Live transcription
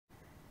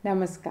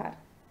Namaskar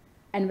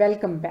and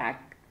welcome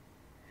back.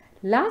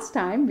 Last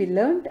time we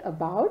learned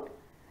about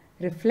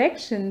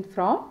reflection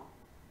from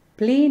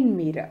plane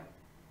mirror.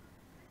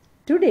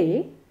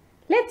 Today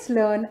let's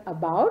learn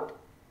about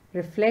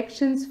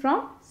reflections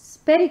from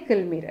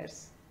spherical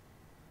mirrors.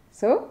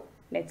 So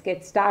let's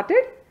get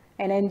started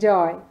and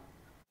enjoy.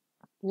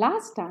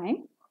 Last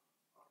time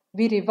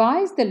we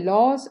revised the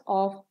laws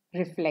of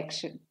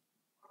reflection.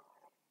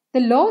 The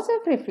laws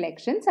of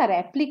reflections are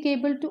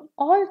applicable to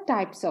all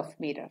types of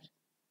mirror,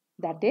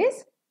 that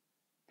is,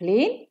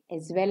 plane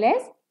as well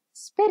as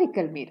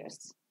spherical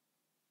mirrors.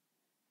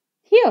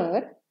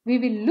 Here we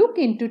will look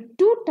into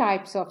two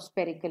types of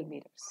spherical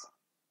mirrors.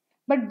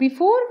 But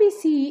before we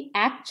see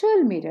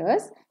actual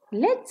mirrors,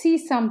 let's see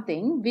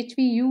something which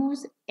we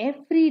use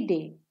every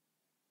day.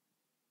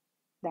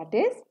 That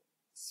is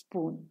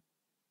spoon.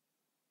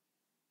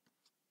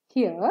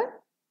 Here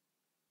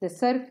the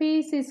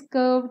surface is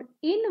curved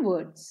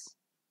inwards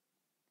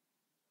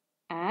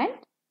and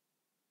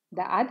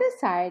the other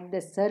side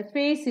the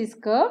surface is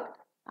curved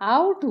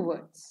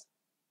outwards.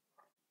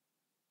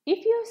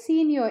 If you have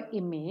seen your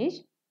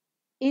image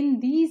in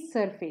these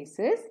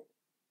surfaces,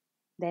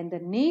 then the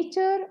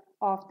nature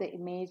of the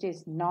image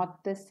is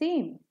not the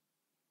same.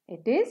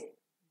 It is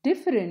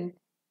different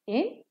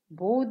in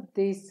both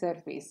these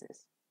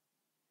surfaces.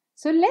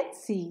 So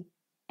let's see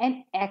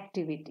an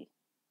activity.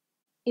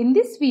 In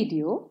this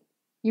video,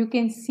 you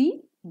can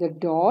see the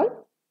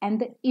doll and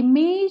the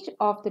image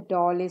of the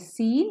doll is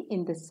seen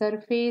in the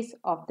surface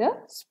of the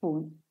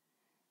spoon.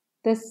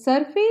 The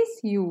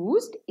surface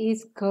used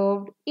is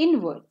curved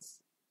inwards.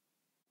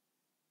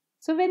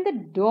 So when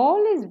the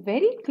doll is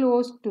very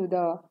close to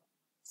the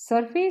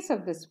surface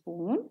of the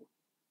spoon,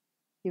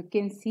 you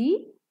can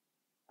see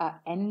an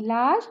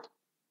enlarged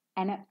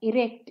and an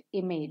erect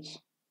image,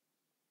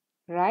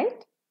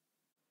 right?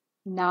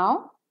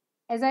 Now,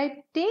 as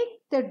I take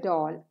the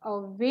doll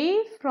away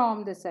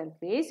from the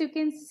surface, you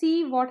can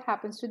see what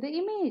happens to the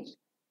image.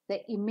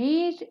 The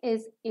image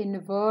is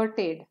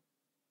inverted,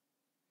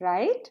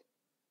 right?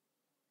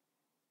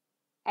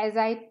 As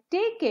I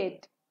take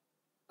it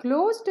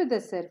close to the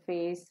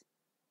surface,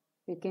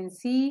 you can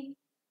see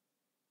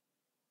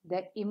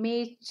the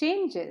image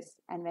changes,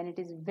 and when it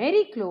is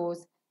very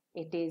close,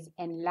 it is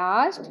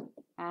enlarged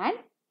and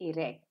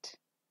erect,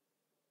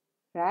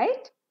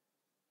 right?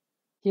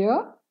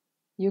 Here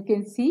you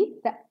can see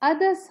the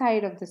other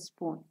side of the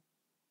spoon,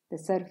 the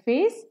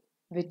surface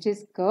which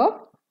is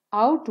curved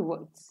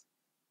outwards.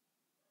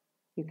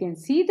 You can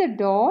see the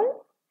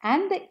doll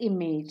and the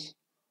image.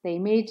 The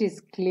image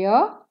is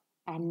clear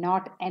and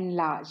not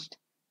enlarged,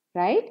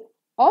 right?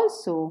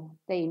 Also,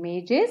 the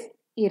image is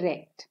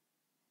erect.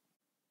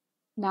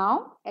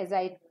 Now, as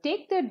I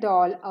take the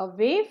doll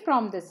away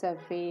from the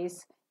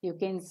surface, you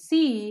can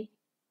see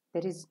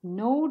there is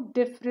no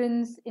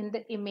difference in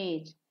the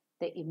image.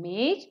 The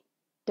image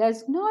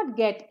does not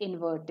get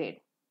inverted.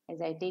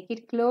 As I take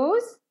it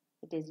close,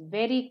 it is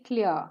very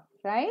clear,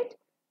 right?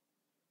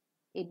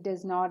 It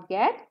does not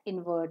get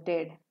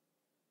inverted.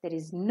 There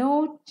is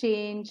no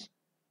change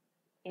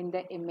in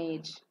the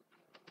image,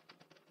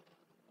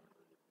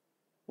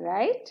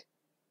 right?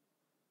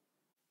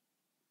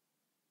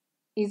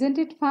 Isn't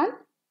it fun?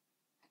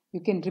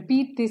 You can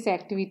repeat this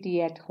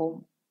activity at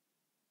home.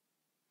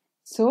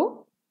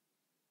 So,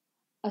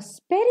 a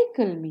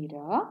spherical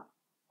mirror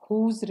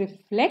whose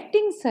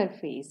reflecting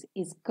surface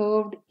is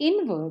curved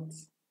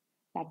inwards,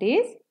 that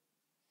is,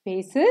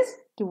 faces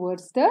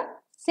towards the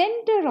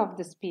center of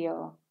the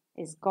sphere,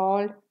 is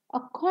called a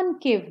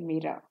concave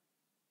mirror.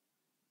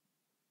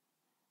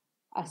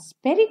 A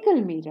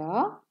spherical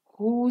mirror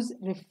whose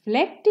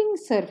reflecting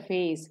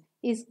surface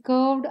is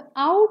curved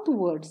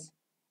outwards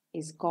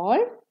is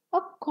called a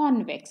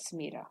convex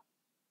mirror.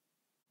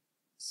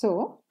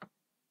 So,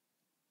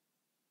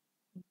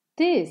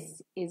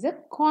 this is a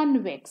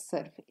convex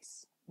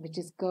surface which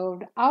is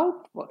curved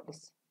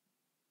outwards,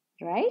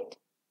 right?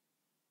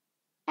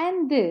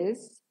 And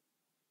this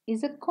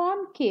is a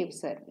concave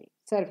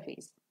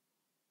surface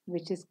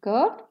which is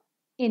curved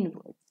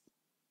inwards,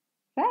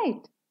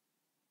 right?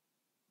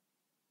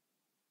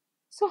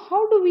 So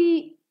how do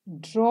we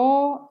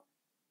draw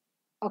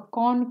a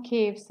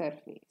concave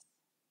surface?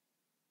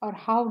 Or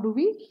how do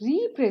we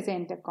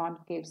represent a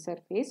concave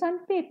surface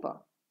on paper?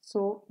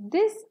 So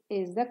this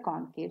is the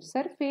concave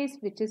surface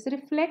which is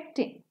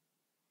reflecting.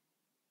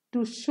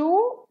 To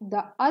show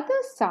the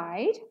other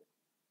side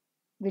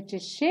which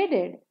is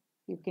shaded,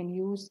 you can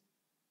use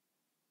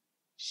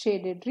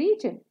shaded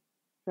region,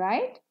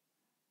 right?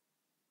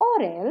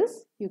 Or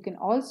else you can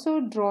also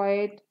draw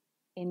it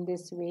in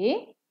this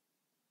way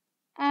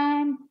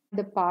and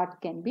the part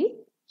can be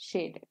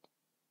shaded,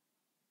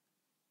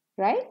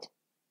 right?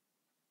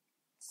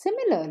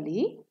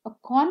 Similarly, a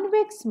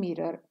convex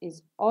mirror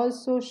is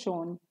also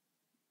shown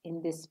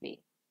in this way.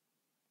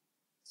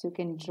 So you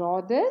can draw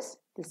this.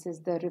 This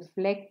is the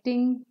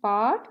reflecting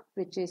part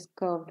which is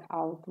curved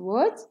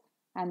outwards,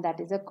 and that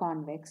is a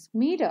convex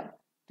mirror.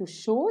 To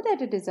show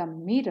that it is a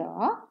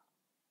mirror,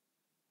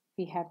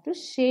 we have to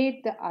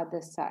shade the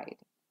other side.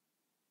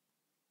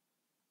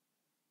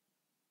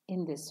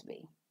 in this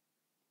way.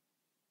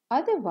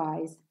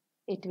 Otherwise,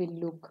 it will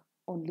look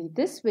only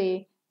this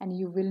way and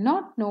you will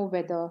not know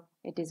whether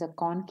it is a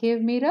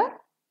concave mirror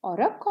or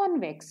a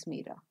convex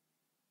mirror.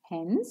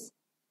 Hence,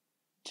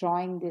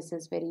 drawing this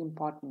is very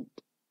important.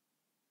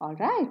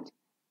 Alright,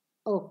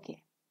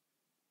 okay.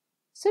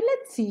 So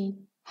let's see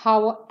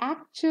how an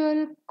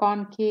actual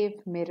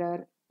concave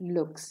mirror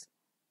looks.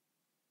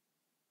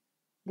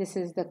 This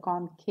is the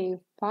concave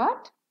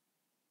part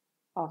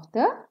of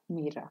the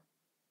mirror.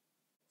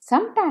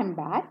 Some time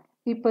back,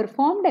 we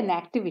performed an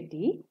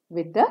activity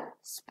with the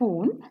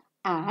spoon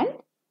and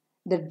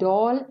the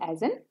doll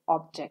as an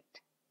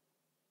object.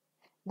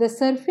 The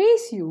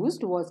surface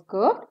used was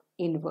curved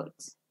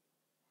inwards.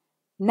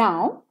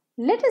 Now,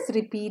 let us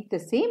repeat the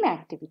same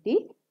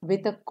activity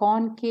with a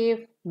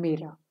concave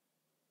mirror.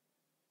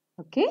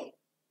 Okay?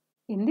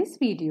 In this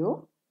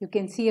video, you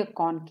can see a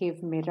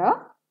concave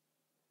mirror,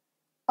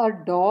 a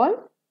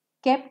doll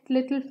kept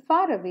little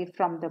far away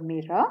from the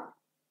mirror,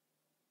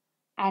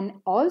 and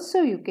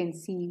also you can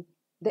see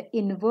the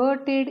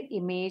inverted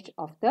image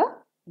of the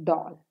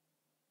doll,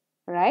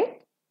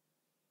 right?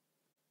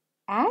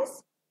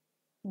 As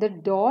the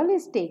doll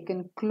is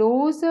taken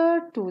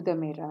closer to the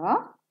mirror,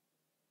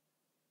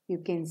 you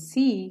can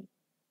see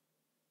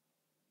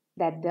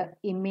that the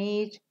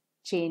image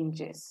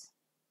changes,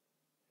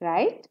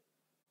 right?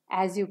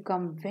 As you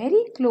come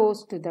very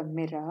close to the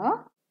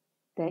mirror,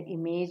 the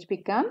image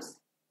becomes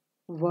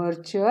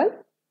virtual,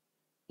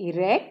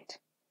 erect,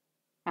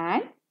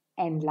 and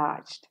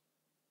enlarged.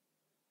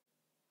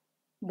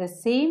 The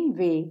same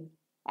way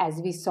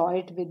as we saw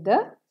it with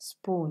the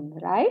spoon,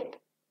 right?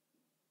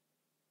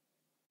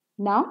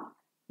 Now,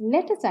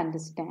 let us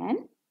understand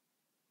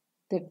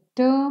the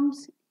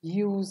terms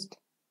used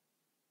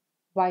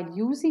while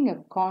using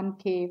a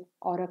concave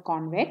or a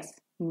convex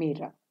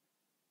mirror,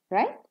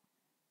 right?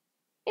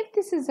 If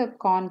this is a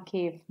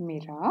concave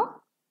mirror,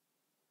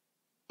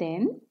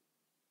 then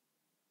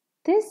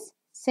this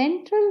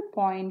central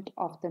point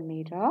of the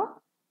mirror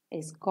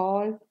is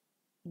called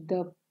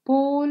the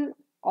pole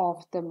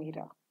of the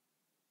mirror.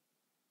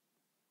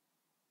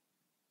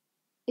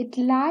 It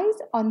lies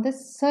on the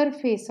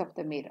surface of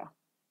the mirror.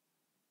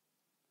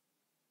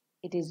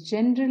 It is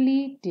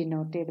generally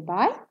denoted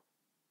by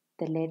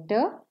the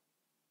letter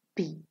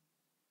P.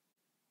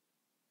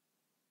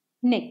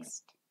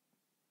 Next,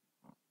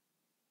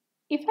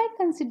 if I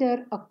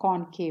consider a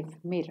concave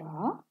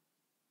mirror,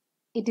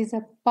 it is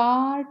a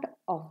part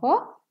of a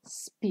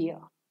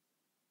sphere.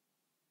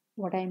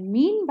 What I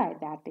mean by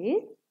that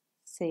is,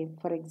 say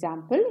for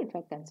example, if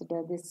I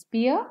consider this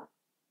sphere,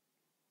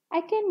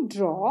 I can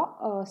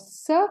draw a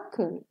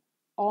circle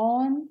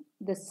on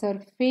the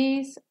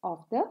surface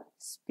of the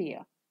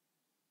sphere.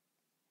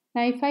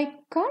 Now if I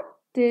cut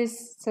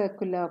this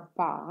circular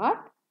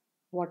part,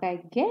 what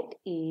I get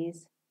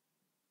is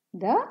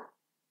the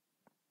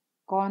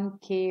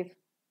concave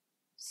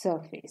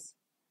surface.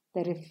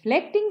 The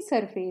reflecting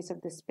surface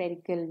of the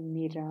spherical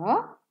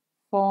mirror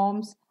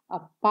forms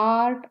a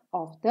part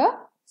of the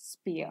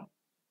sphere.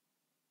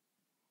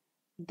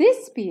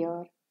 This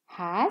sphere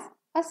has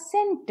a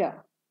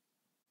center.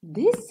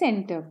 This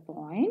center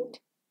point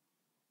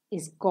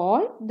is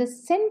called the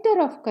center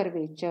of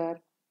curvature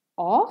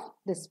of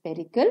the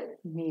spherical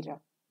mirror.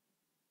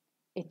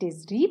 It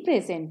is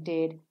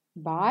represented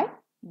by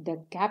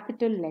the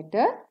capital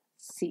letter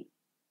C.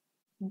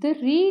 The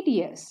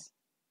radius,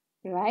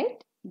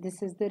 right?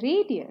 This is the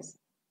radius.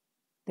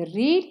 The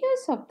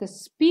radius of the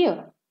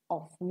sphere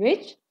of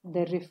which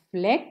the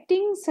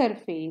reflecting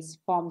surface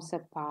forms a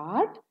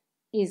part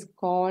is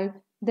called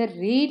the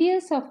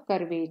radius of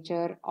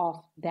curvature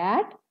of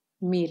that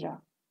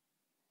mirror.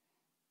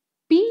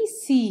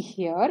 PC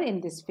here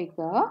in this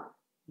figure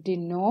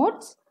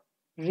denotes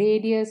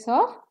radius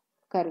of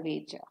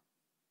curvature,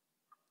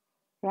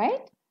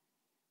 right?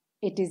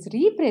 It is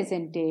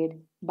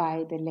represented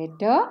by the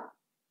letter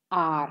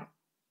R.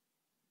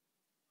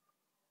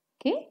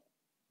 Okay.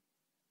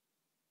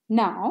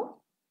 Now,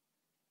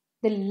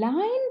 the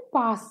line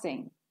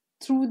passing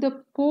through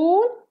the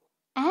pole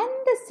and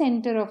the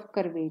center of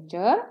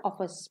curvature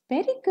of a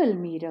spherical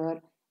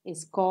mirror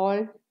is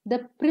called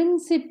the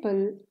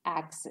principal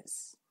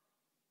axis.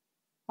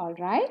 All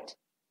right.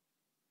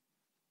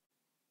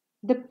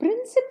 The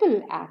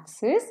principal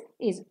axis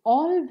is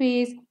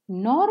always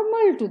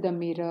normal to the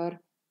mirror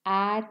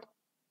at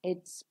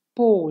its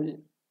pole.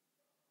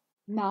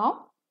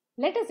 Now,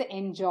 let us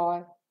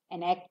enjoy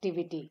an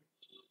activity.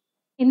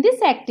 In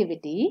this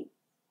activity,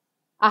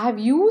 I have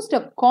used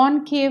a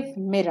concave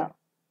mirror,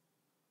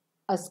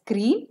 a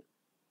screen,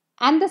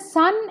 and the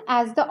sun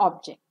as the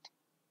object.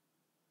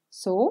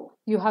 So,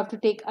 you have to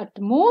take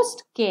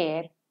utmost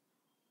care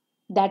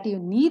that you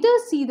neither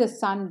see the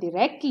sun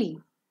directly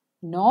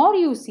nor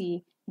you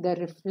see the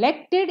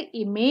reflected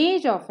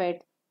image of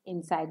it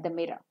inside the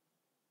mirror.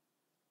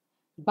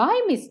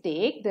 By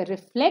mistake, the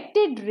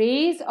reflected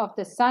rays of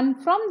the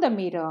sun from the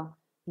mirror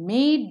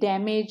may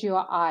damage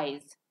your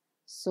eyes.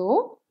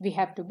 So, we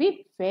have to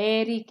be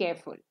very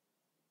careful.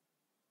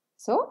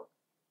 So,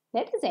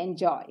 let us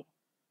enjoy.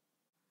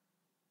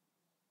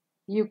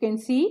 you can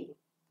see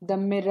the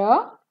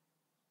mirror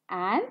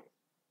and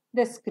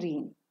the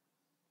screen.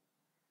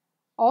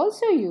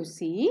 Also, you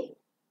see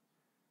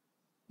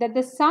that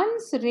the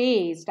sun's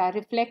rays are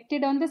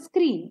reflected on the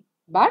screen,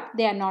 but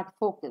they are not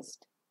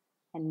focused.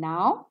 And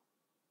now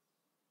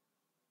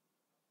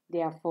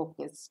they are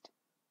focused.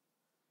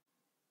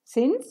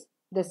 Since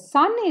the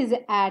sun is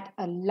at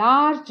a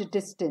large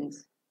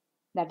distance,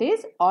 that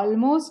is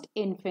almost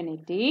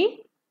infinity,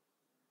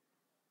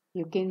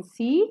 you can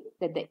see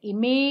that the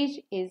image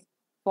is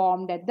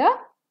formed at the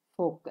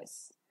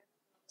focus.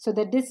 So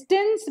the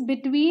distance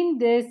between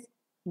this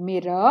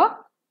mirror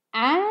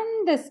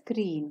and the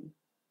screen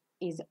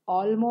is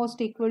almost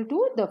equal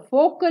to the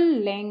focal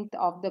length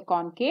of the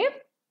concave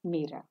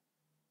mirror.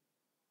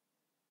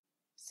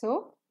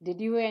 So,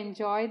 did you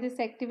enjoy this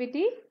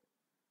activity?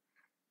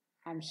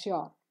 I'm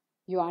sure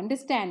you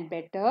understand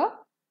better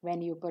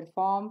when you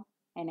perform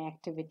an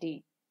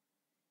activity,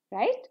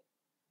 right?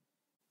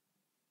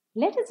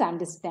 Let us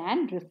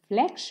understand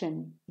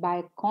reflection by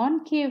a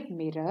concave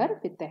mirror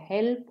with the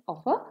help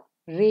of a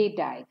ray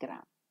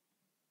diagram.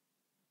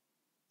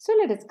 So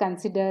let us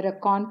consider a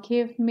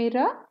concave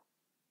mirror.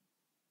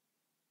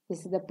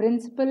 This is the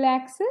principal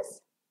axis,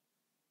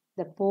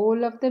 the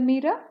pole of the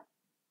mirror,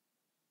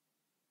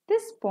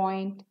 this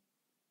point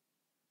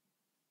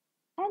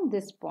and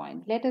this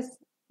point. Let us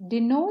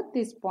denote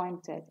these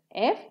points as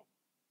F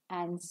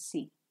and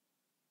C.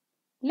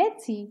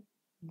 Let's see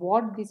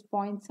what these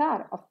points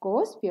are. Of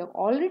course, we have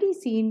already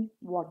seen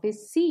what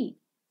is C.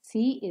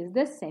 C is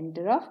the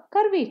center of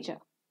curvature,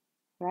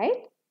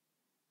 right?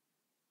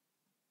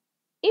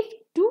 If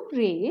two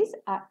rays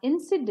are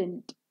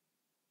incident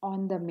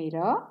on the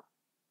mirror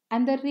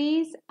and the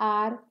rays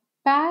are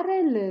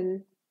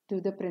parallel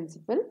to the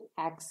principal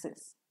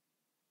axis,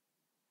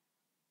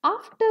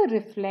 after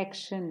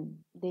reflection,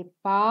 they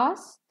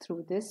pass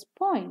through this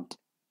point,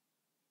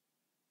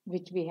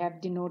 which we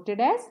have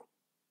denoted as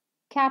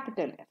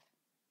capital F,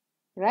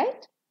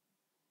 right?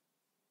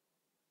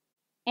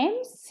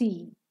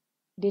 MC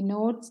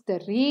denotes the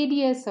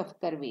radius of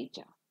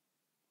curvature,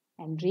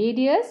 and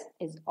radius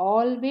is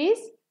always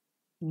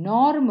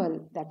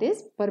normal, that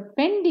is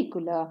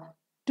perpendicular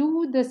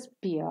to the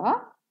sphere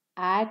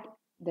at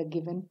the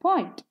given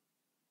point,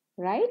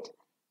 right?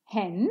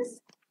 Hence,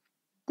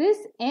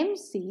 this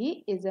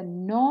MC is a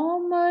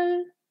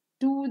normal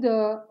to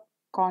the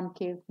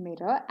concave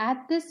mirror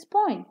at this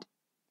point.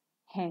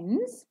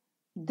 Hence,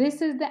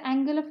 this is the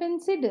angle of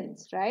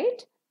incidence,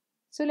 right?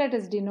 So let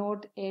us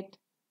denote it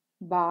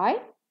by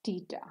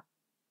theta.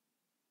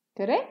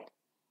 Correct?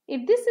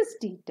 If this is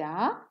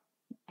theta,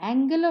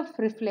 angle of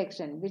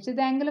reflection, which is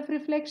the angle of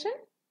reflection?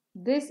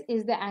 This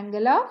is the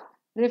angle of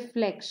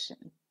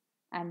reflection,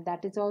 and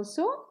that is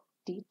also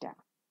theta.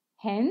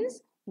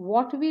 Hence,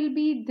 what will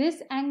be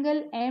this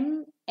angle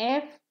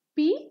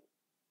MFP?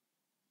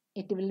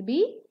 It will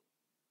be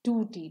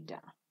 2 theta,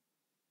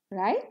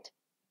 right?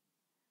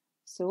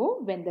 So,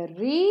 when the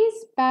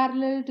rays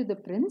parallel to the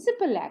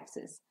principal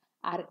axis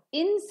are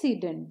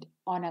incident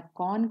on a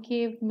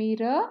concave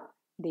mirror,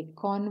 they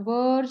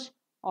converge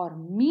or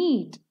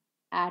meet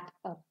at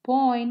a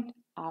point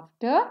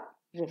after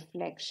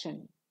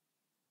reflection.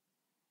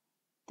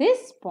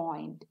 This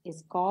point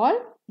is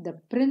called the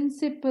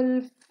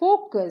principal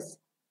focus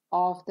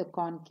of the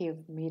concave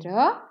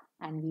mirror,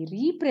 and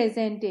we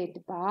represent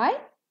it by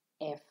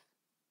F,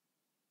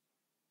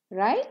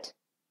 right?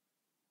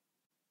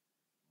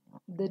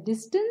 The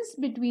distance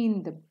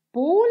between the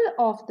pole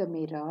of the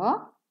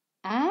mirror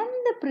and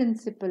the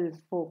principal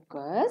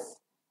focus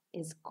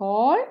is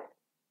called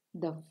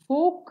the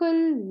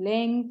focal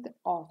length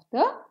of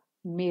the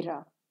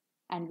mirror,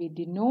 and we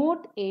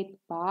denote it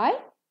by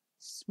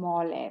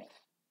small f.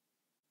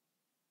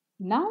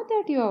 Now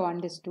that you have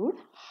understood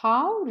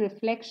how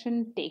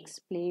reflection takes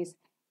place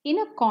in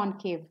a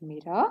concave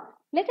mirror,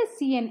 let us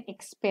see an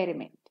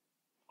experiment.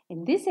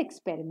 In this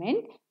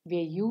experiment, we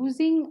are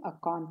using a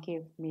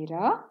concave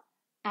mirror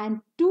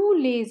and 2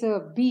 laser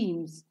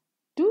beams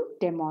to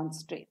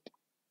demonstrate.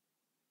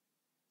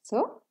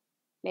 So,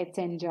 let's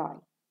enjoy.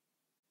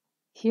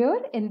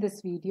 Here in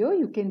this video,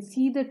 you can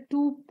see the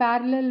 2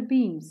 parallel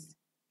beams,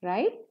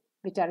 right,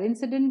 which are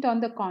incident on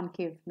the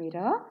concave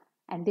mirror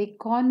and they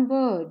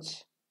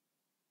converge.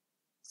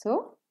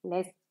 So,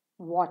 let's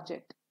watch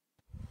it.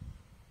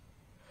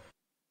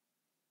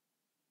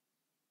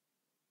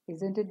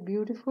 Isn't it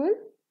beautiful?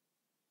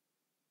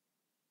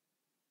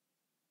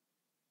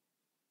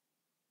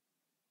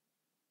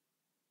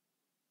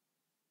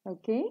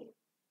 Okay,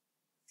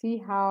 see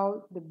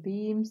how the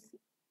beams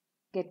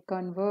get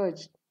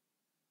converged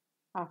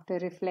after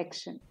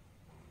reflection.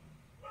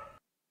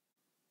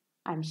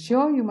 I'm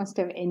sure you must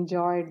have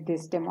enjoyed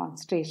this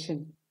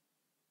demonstration.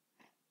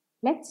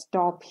 Let's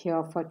stop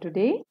here for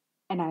today,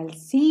 and I'll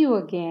see you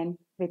again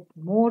with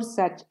more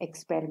such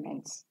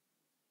experiments.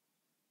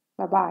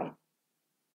 Bye-bye.